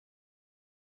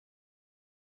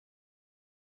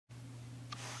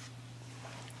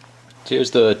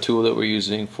Here's the tool that we're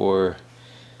using for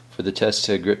the test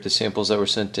to grip the samples that were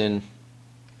sent in.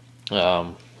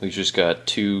 We've just got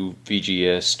two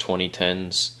VGS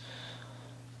 2010s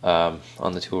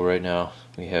on the tool right now.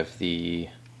 We have the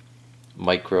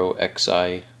Micro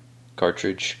XI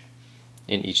cartridge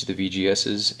in each of the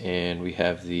VGS's, and we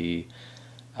have the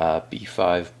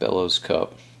B5 bellows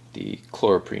cup, the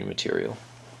chloroprene material.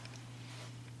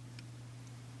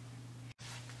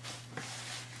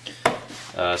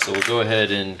 So we'll go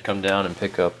ahead and come down and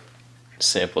pick up the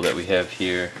sample that we have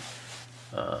here.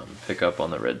 Pick up on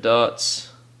the red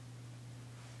dots.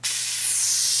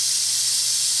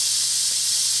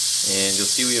 And you'll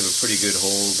see we have a pretty good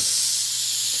hold.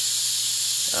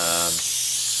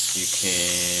 You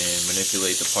can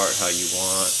manipulate the part how you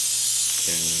want. It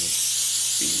can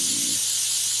be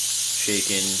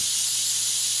shaken.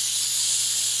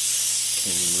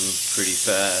 Can move pretty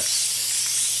fast.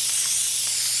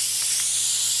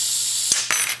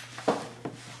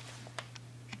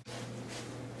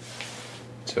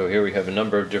 So here we have a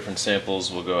number of different samples.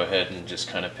 We'll go ahead and just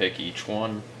kind of pick each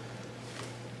one.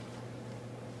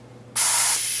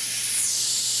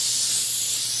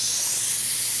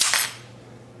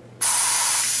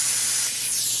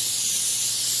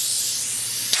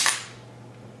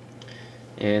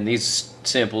 And these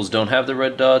samples don't have the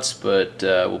red dots, but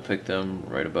we'll pick them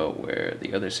right about where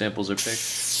the other samples are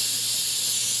picked.